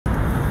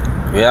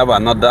We have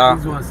another.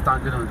 These ones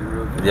standing on the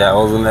road. They are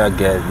hustler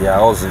girls. They are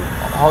hustling.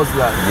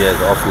 Hustlers. Yes,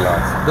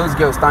 hustlers. Those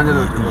girls standing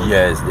on the road.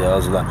 Yes, they are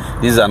hustlers.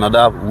 This is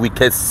another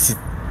wicked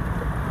stout.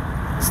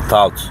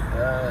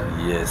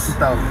 Yes.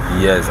 Sit out.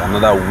 Yes,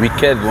 another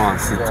wicked one.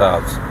 Sit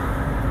out.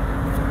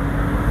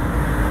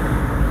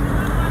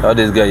 All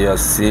these guys you are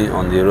seeing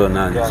on the road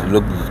now. Yeah.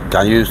 Look,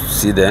 can you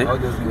see them? All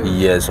those girls.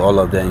 Yes, all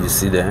of them. You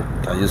see them?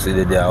 Can you see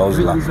that they are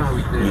hustlers?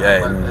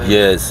 Yeah.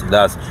 Yes,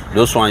 that's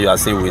those one you are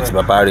seeing with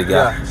Papa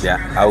Riga. They are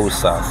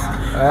houses.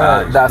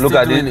 Look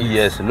at this.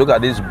 Yes, look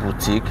at this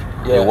boutique.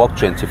 They work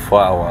 24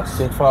 hours.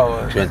 24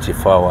 hours.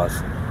 24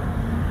 hours.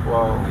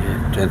 Wow.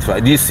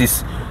 25. This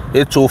is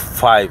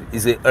 805.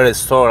 It's a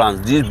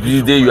restaurant. This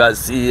building you are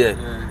seeing here,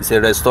 it's a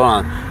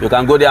restaurant. You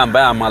can go there and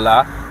buy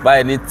amala, buy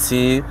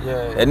anything,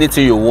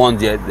 anything you want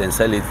there, then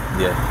sell it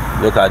there.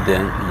 Look at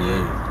them.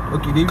 Yeah.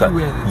 Okay, they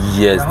wear this.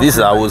 Yes, this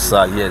is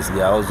Hausa. Yes,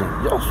 they are also.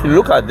 Just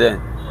look at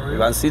them. You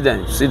can see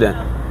them. See them.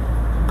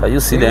 Can you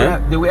see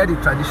them? They wear the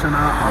traditional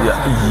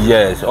Hausa.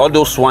 Yes, all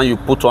those one you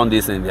put on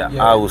this in their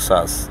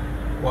Hausas.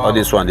 Wow. All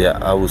this one they are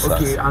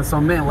Hausas. Okay, and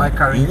some men like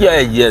carrying.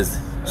 Yes.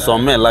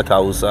 Some men like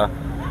Hausa.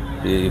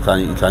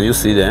 Can you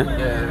see them?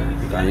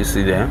 Yeah. Can you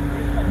see them?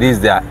 This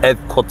is their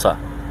headquarters.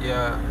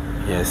 Yeah.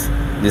 Yes,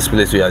 this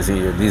place we are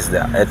seeing here, this is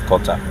their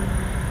headquarters.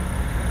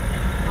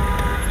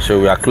 So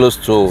we are close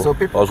to so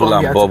people Oswald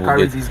come and here Bob. to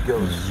carry these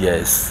girls.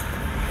 Yes.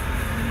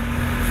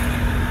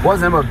 What's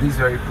the name of this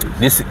very place?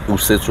 This is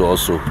Usetu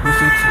also.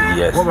 Usetu.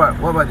 Yes.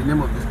 What about the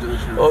name of this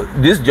junction? Oh,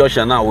 this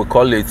junction now we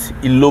call it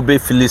Ilobe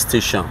Filling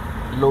Station.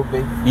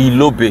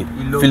 Ilobe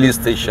Filling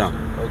Station.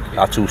 Okay.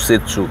 At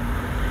Usetu.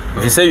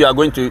 If you say you are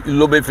going to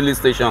Ilobe Filling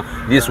Station,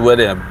 this is where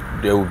they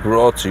will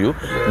brought you.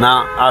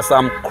 Now, as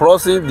I'm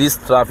crossing this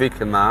traffic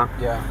now,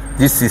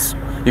 this is,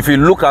 if you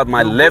look at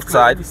my left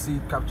side,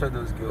 capture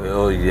those girls.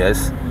 Oh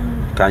yes,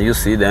 can you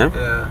see them?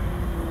 Yeah.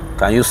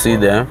 Can you see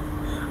them?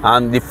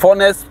 And the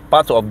funnest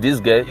part of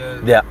this girl,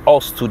 they are all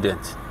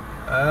students.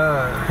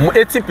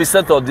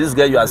 80% of this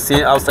girl you are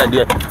seeing outside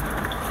there.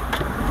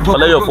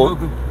 Collect your phone.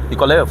 You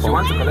collect your phone. She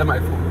wants to collect my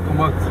phone. Come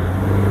on.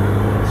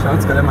 She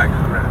wants to collect my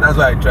camera. That's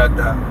why I dragged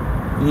her.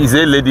 Is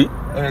it a lady?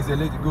 It's a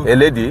lady. Go. A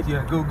lady?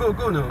 Yeah,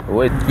 go now.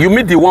 Wait, you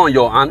mean the one on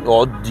your hand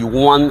or the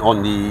one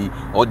on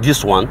or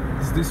this one?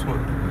 It's this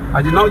one.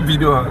 I did not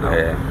video her now.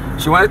 Yeah.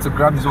 She wanted to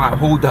grab this one and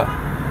hold her,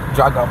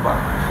 drag her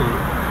back.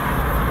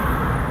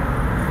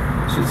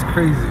 So she's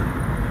crazy.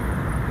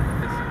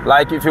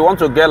 Like if you want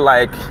to get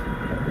like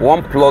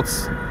one plot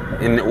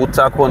in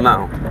Utako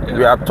now,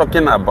 we are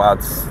talking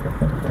about,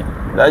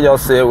 let's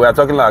just say we are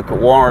talking like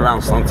 100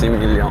 and something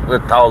million,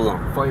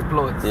 1,000 for a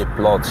plot. A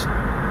plot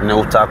in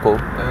Utako.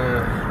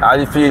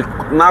 And if you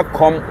now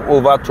come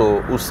over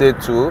to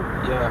Usetu,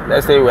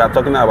 let's say we are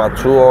talking about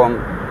 200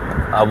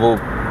 above.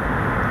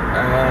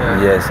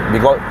 Yes,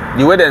 because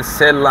the way they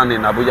sell land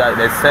in Abuja,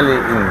 they sell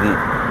it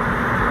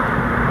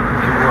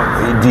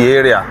in the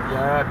area.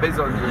 Yeah, based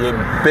on the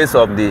area. Based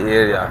on the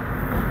area.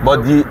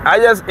 But the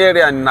highest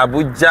area in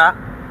Abuja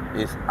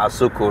is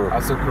Asokoro.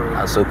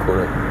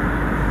 Asokoro.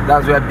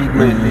 That's where big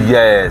men live.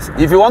 Yes.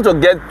 If you want to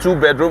get 2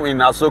 bedroom in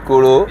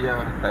Asokoro,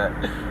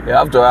 you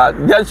have to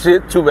get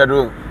 2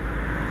 bedroom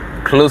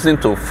closing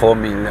to 4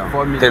 million.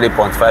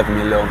 3.5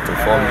 million to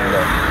 4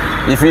 million.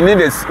 If you need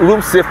a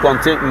room safe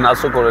contained in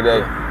Asokoro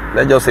there,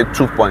 let's just say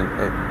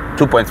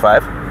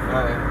 2.5.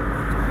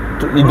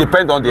 It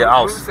depends on the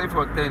house. Room safe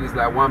contained is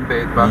like 1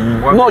 bed, but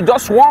no,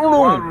 just one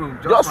room.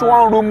 Just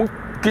one room,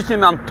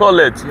 kitchen and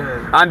toilet.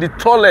 And the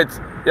toilet,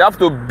 you have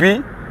to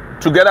be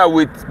together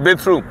with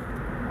bedroom.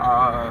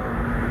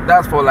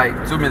 That's for like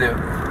 2 million.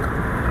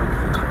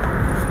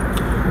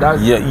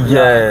 That's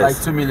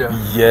like 2 million.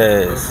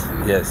 Yes,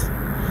 yes.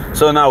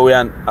 So now we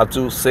are at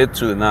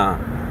Usetu now.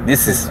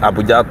 This is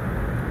Abuja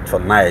for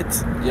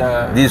night.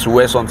 Yeah. This is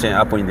where something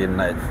happened in the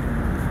night.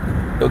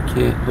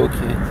 Okay.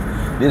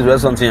 This is where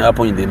something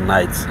happened in the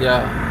night.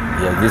 Yeah.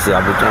 Yeah, this is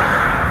Abuja.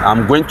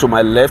 I'm going to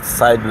my left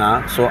side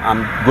now, so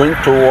I'm going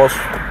towards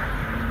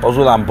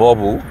Oswald and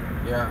Bobu.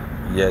 Yeah.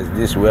 Yes,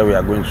 this is where we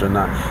are going to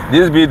now.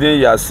 This building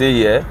you are seeing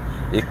here,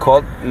 it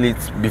called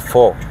it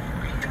before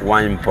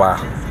wine bar.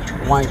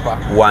 Wine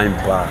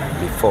bar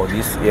before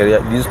this area,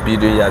 this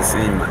building you are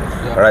seeing my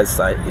right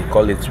side, they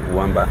call it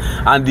wine bar.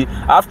 And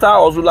after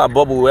Oswald and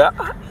Bobu,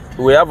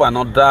 we have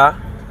another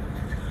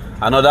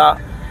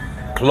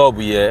club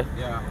here.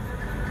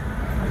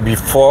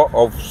 Before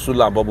of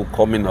Sula Bobu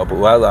coming up,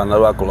 we have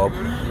another club.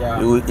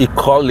 We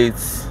call it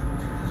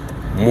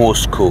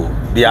Moscow.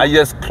 The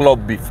highest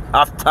club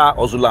after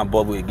Ozula and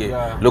Bobu again.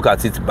 Look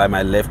at it by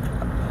my left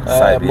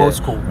side.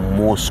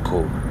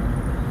 Moscow.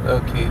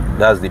 Okay.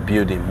 That's the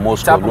building.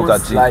 Moscow. Look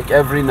at it. Like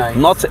every night.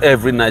 Not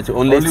every night.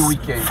 Only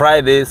weekend.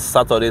 Friday,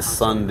 Saturday,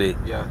 Sunday.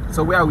 Yeah.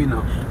 So where are we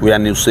now? We are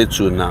in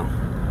Usetu now.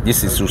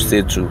 This is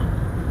Usetu.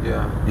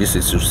 Yeah. This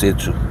is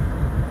Usetu.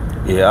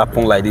 It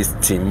happen like this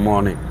till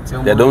morning.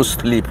 They don't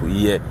sleep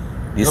here.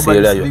 This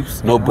area,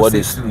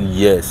 nobody sleeps.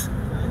 Yes,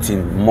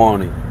 till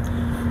morning.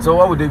 So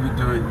what would they be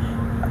doing?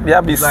 They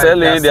are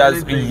selling.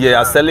 They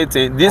are selling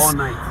things. This all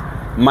night.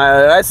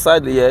 My right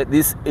side here,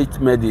 this 8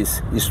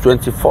 medis is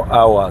 24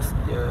 hours.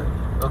 Yeah.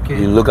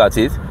 Okay. You look at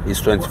it,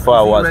 it's 24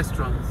 hours.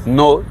 Restaurants?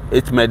 No,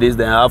 8 medis,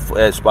 they have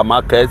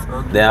supermarket,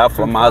 okay. They have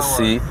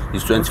pharmacy,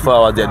 it's 24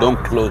 hours, they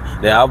don't close.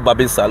 They have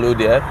baby salon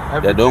there,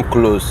 they don't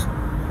close.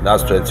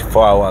 That's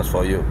 24 hours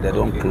for you, they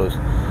don't close.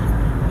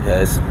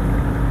 Yes.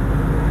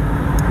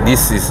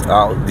 This is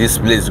how this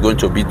place is going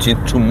to be till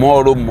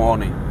tomorrow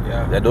morning.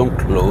 Yeah. They don't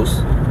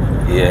close.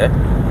 Yeah.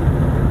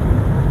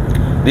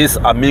 This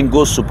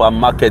Amingo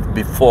supermarket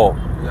before,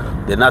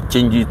 they not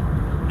change it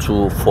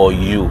to For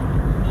You.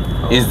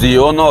 It's the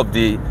owner of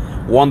the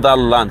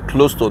Wonderland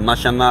close to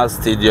National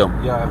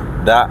Stadium.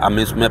 Yeah. That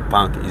amusement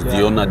park is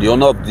the owner. The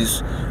owner of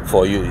this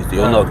For You is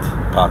the owner of the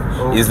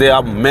park. Is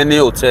there many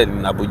hotels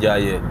in Abuja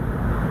here?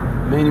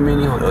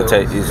 Many hotels.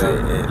 Hotel is a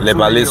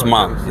Lebanese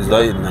man. It's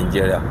not in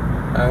Nigeria.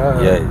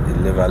 Yeah,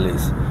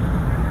 Lebanese.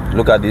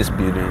 Look at this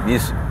building.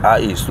 This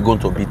is going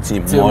to be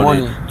team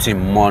money.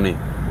 Team money.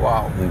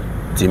 Wow.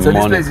 Team so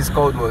money. This place is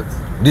called what?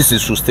 This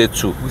is Ustate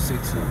 2.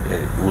 Ustate 2.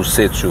 Yeah,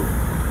 Ustate 2.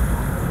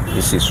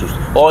 This is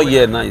all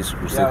year now is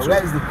Ustate 2.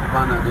 Where is the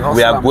Cubana?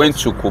 We are going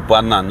to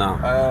Cubana now.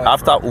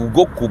 After we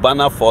go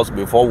Cubana first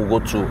before we go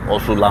to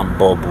Osulam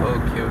Bobo.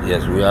 Okay.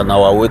 Yes, we are on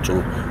our way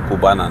to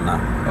Cubana now.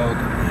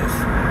 Okay. Yes.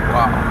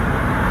 Wow.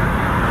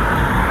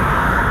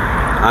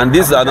 And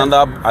this is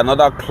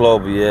another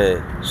club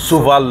here,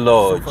 Sofa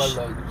Lodge.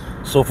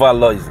 Sofa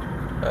Lodge.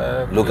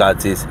 Look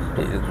at it.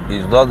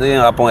 It doesn't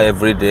happen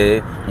every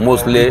day.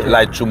 Mostly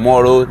like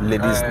tomorrow,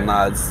 ladies'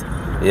 nights.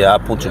 It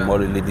happen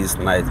tomorrow, ladies'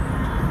 night.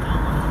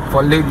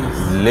 For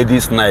ladies.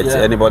 Ladies' night.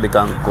 Anybody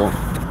can go.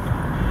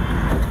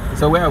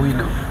 So where are we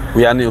now?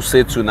 We are in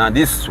Ustate 2 now.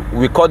 This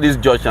we call this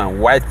junction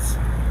White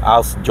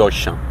House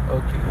Junction.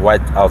 Okay.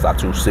 White House at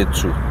Ustate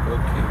 2.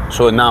 Okay.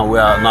 So now we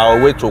are on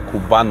our way to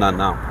Cubana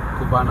now.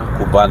 Cubana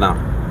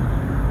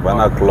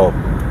Club.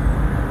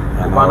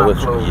 Cubana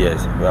Club.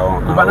 Yes, we are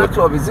on Cubana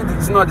Club. Is it?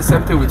 It's not the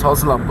same thing with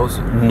Hustle and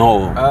Bustle.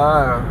 No.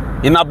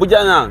 In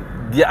Abuja now,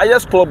 the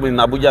highest club in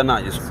Abuja now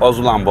is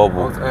Hustle and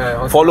Bubble,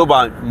 followed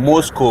by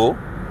Moscow.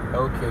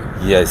 Okay.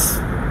 Yes.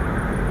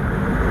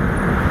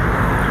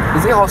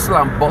 Is it Hustle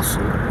and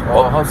Bustle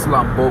or Hustle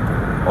and Bubble?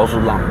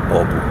 Hustle and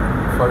Bubble.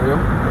 For real?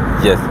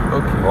 Yes.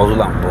 Okay.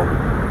 Hustle and Bubble.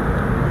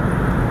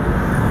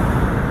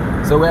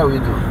 So where are we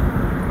now?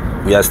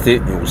 We are still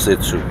in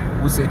Ustate 2.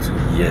 Ustate 2?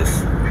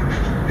 Yes.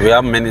 We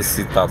have many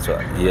seats out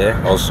here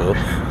also.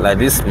 Like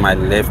this, my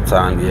left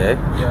hand here,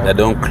 they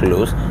don't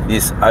close.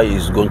 This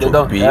is going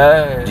to be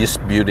this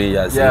building.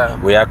 Yes.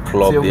 We have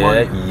club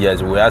here.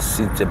 Yes, we have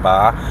city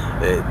bar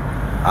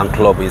and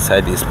club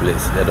inside this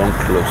place. They don't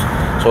close.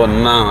 So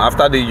now,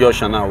 after the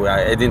junction, now we are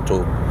heading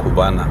to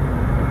Cubana.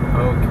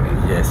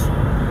 Okay. Yes.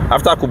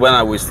 After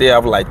Cubana, we still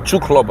have like 2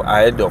 clubs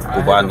ahead of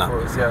Cubana.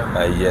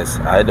 Yes,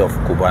 ahead of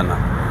Cubana.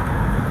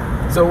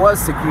 So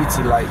what's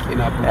security like in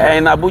Abuja?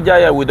 In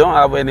Abuja, we don't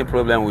have any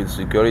problem with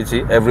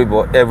security.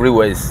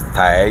 Everywhere is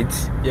tight.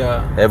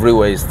 Yeah.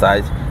 Everywhere is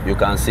tight. You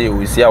can see,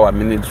 we see our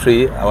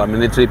military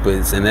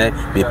personnel,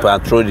 we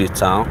patrol the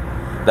town.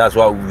 That's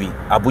why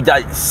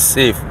Abuja is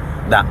safe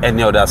than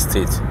any other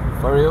state.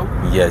 For real?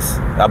 Yes.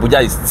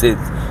 Abuja is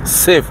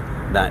safe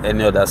than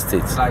any other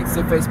state. Like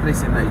safest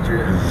place in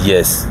Nigeria?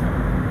 Yes.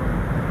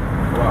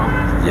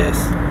 Wow. Yes.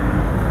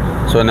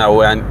 So now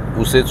we're in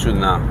Ustate 2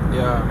 now.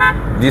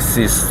 Yeah. This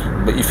is,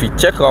 but if you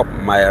check up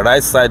my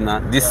right side now,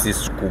 this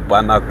is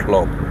Cubana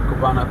Club.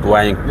 Cubana Club.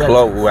 We're in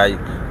club, we're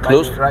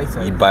close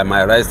by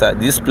my right side.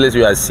 This place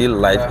where I see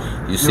light,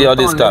 you see all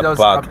this car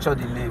park. Capture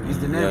the name. Is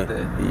the name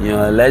there?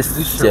 Yeah, let's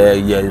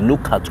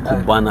look at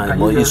Cubana,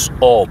 but it's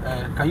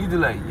up. Can you do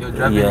like your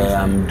driving?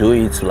 Yeah, I'm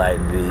doing it like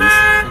this.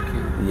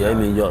 Okay. Yeah, I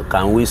mean,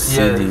 can we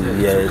see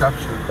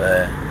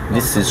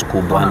this is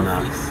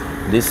Cubana.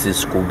 This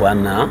is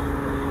Cubana.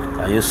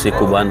 Can you see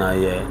Cubana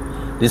here?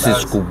 This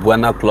is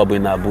Cubana Club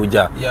in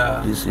Abuja.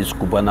 Yeah. This is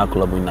Cubana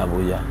Club in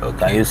Abuja. Okay.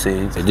 Can you see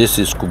it? This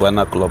is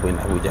Cubana Club in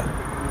Abuja.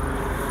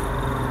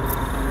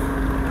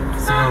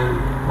 So,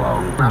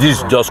 wow. This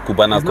is just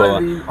Cubana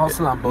Club.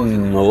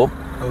 No.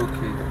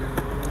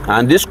 Okay.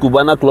 And this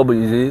Cubana Club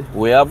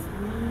we have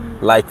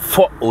like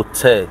 4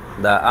 hotels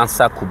that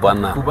answer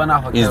Cubana.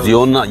 Cubana Hotel is the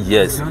owner.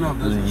 Yes.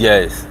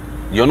 Yes.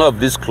 The owner of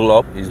this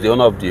club is the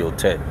owner of the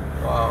hotel.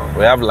 Wow.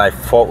 We have like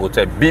 4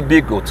 hotels,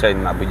 big hotel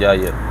in Abuja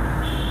here,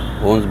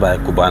 owned by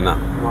Cubana.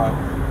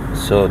 Wow.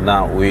 So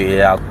now we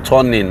are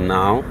turning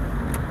now,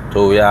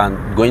 so we are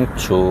going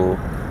to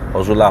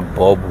Osulam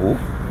Bobu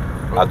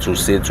at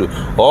Ustate 2.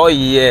 Oh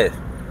yeah,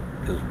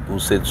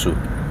 Ustate 2.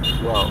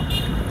 Wow.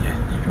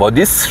 Yeah. But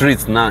this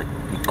street now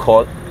is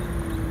called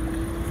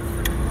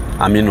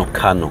Aminu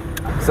Kano.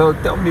 So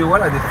tell me,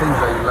 what are the things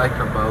that you like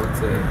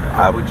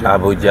about Abuja?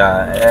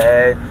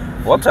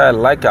 Abuja. What I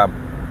like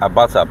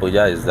about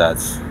Abuja is that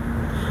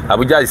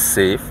Abuja is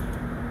safe,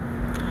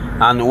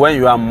 and when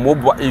you are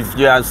mobile, if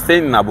you are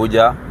staying in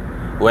Abuja,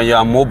 when you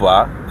are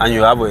mobile and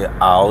you have a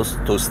house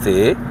to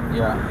stay,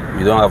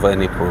 you don't have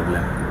any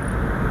problem.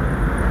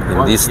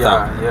 In this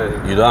town,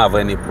 you don't have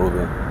any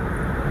problem.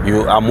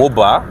 You are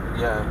mobile,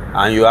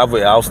 and you have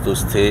a house to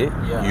stay.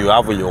 You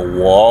have your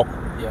work,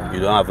 you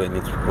don't have any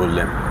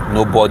problem.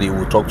 Nobody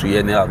will talk to you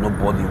anyhow.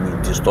 Nobody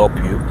will disturb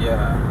you.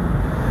 Yeah.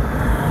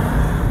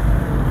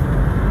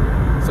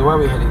 So where are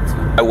we heading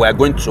to? We are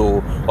going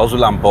to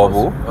Hustle and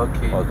Bubble.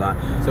 Okay.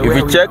 So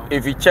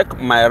if you check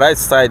my right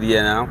side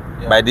here now,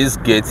 by this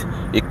gate,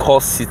 it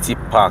calls City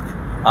Park,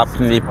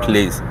 Happy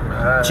Place,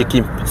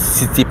 Chicken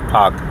City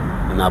Park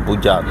in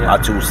Abuja.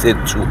 At Use 2.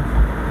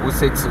 Use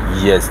 2.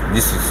 Yes,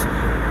 this is.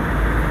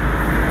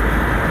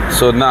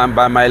 So now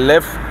by my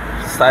left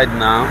side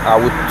now, I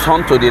will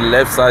turn to the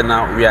left side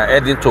now. We are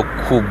heading to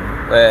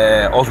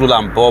Hustle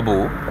and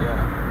Bubble.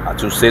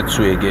 At Use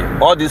 2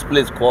 again. All this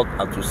place called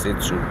at Use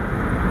 2.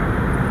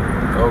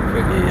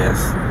 Okay.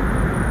 Yes.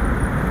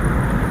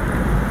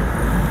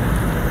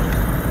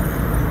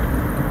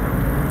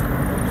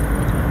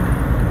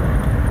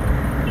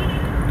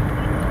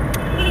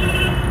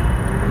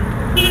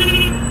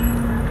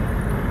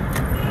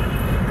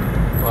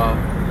 Wow.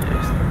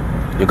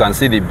 Yes. You can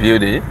see the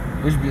building.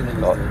 Which building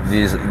is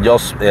this? This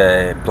just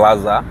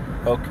plaza.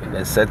 Okay.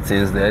 There's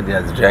settings there.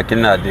 There's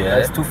drinking out there.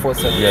 That's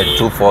 247. Yeah,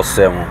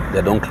 247.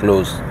 They don't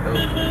close.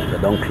 Okay. They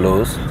don't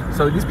close.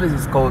 So this place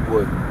is called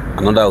what?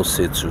 Another Use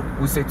 2.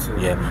 Use 2.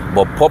 Yeah,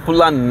 but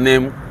popular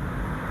name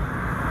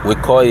we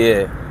call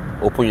here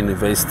Open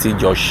University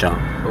Junction.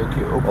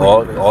 Okay.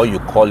 Or you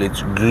call it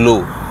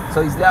Glow.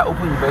 So is there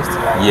Open University?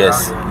 Like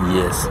yes.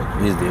 Yes. Okay.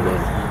 This is the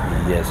one.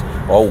 Yes.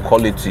 Or we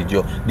call it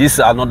Tijo. This is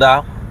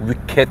another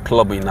wicked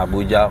club in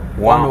Abuja.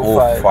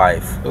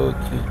 105.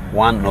 Okay.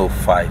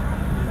 105.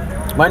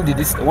 When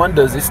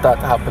does this start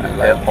happening?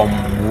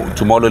 Like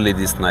tomorrow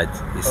ladies night.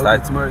 It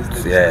starts tomorrow is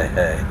ladies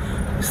night.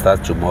 It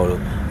starts tomorrow.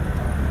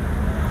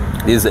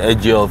 This is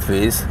AG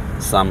office,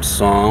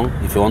 Samsung.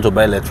 If you want to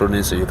buy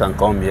electronics, so you can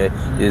come here.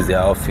 This is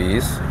their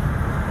office.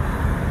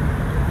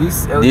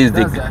 This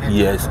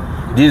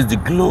is the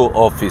Glow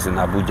office in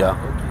Abuja.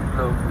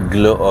 Okay.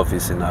 Glow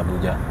office in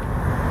Abuja.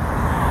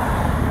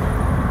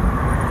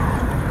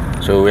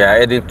 So we are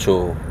heading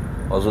to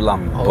Hustle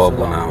and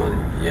Bubble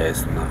now.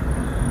 Yes, now.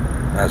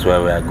 That's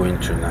where we are going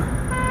to now.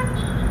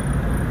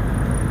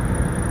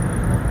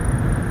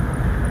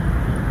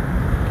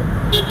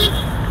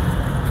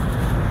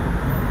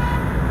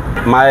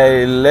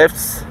 My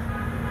left,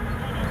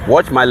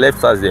 watch my left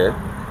side there.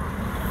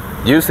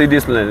 Do you see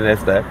this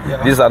left there?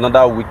 Yeah. This is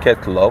another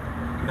wicked club,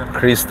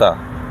 Crystal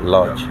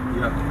Lodge.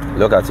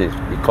 Look at it.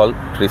 We call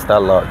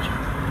Crystal Lodge.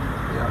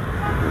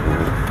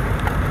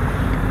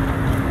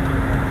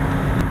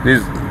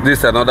 This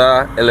is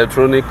another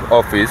electronic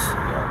office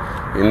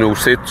in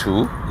Use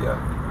 2.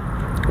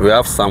 We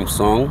have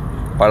Samsung,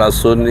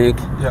 Panasonic,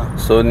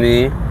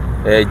 Sony,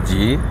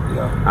 LG,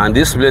 and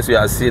this place we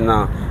are seeing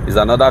now is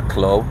another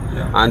club.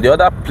 And the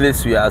other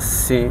place we are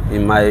seeing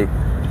in my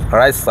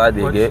right side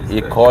again,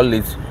 he call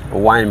it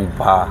wine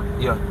bar.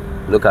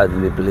 Look at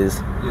the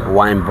place,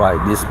 wine bar.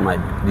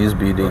 This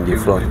building in the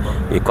front,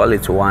 he call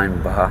it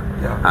wine bar.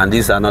 And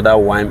this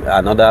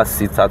another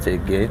sit out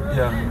again.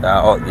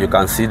 You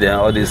can see them,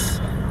 all these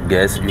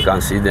guests, you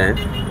can see them.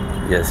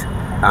 Yes.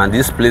 And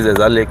this place is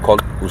actually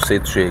called Use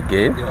 3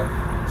 again.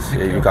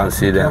 You can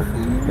see them.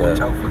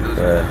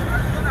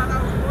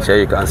 So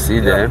you can see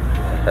them.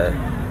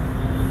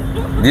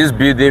 This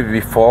building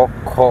before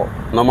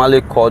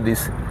normally called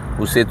this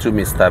Use 2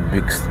 Mr.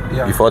 Biggs.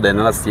 Before they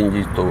now changed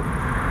it to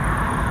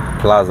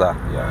Plaza.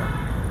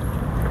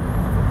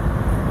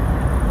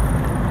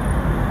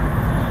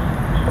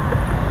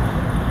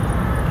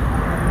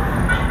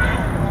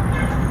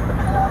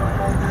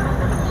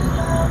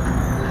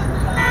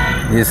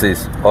 This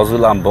is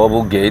Hustle and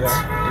Bubble Gate.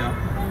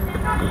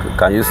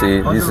 Can you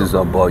see? This is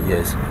a board.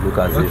 Yes. Look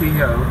at it.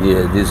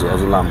 Yeah, this is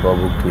Hustle and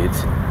Bubble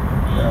Gate.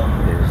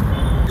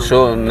 Yes.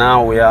 So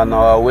now we are on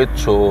our way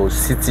to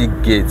City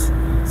Gate.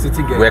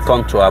 City Gate.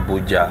 Welcome to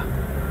Abuja.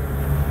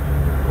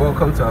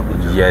 Welcome to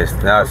Abuja.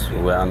 Yes,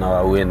 we're on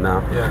our way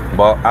now.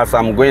 But as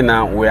I'm going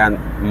now, we're on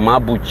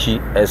Mabuchi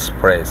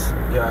Express.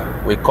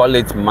 We call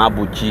it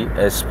Mabuchi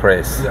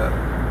Express.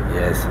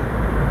 Yes.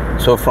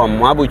 So from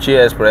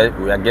Mabuchi Express,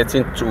 we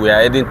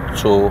are heading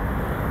to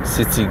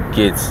City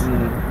Gate,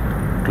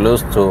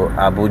 close to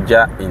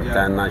Abuja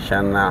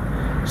International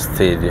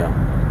Stadium.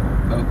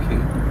 Okay.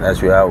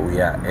 That's where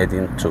we are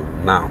heading to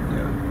now.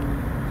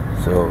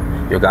 So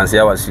you can see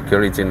our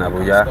security in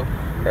Abuja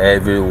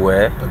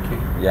everywhere.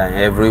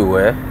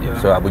 Everywhere.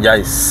 So Abuja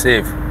is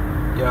safe.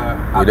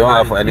 We don't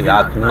have any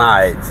at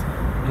night.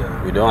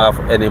 We don't have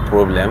any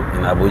problem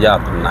in Abuja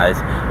at night.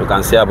 You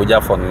can see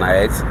Abuja for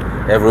night.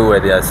 Everywhere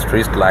there are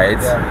street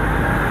lights.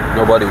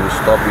 Nobody will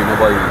stop you.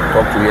 Nobody will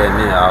talk to you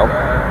anyhow.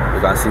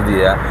 You can see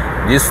there.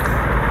 This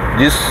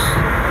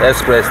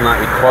express now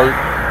is called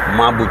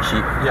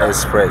Mabuchi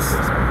Express.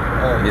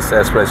 This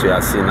express you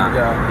are seeing now,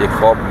 they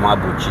call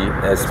Mabuchi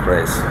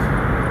Express.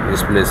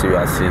 This place you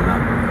are seeing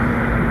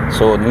now.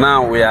 So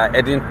now we are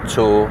heading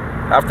to,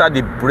 after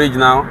the bridge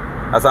now,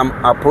 as I'm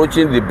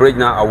approaching the bridge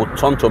now, I will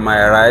turn to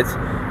my right,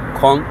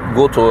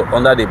 go to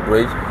under the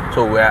bridge.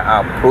 So we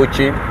are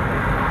approaching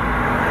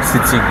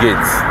City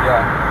Gate.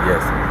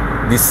 Yes.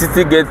 The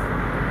City Gate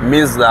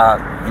means that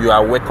you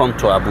are welcome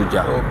to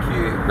Abuja.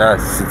 Okay.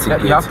 That's city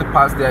gate. You have to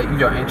pass there if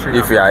you're entering.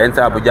 If you are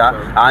entering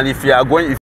Abuja, and if you are going.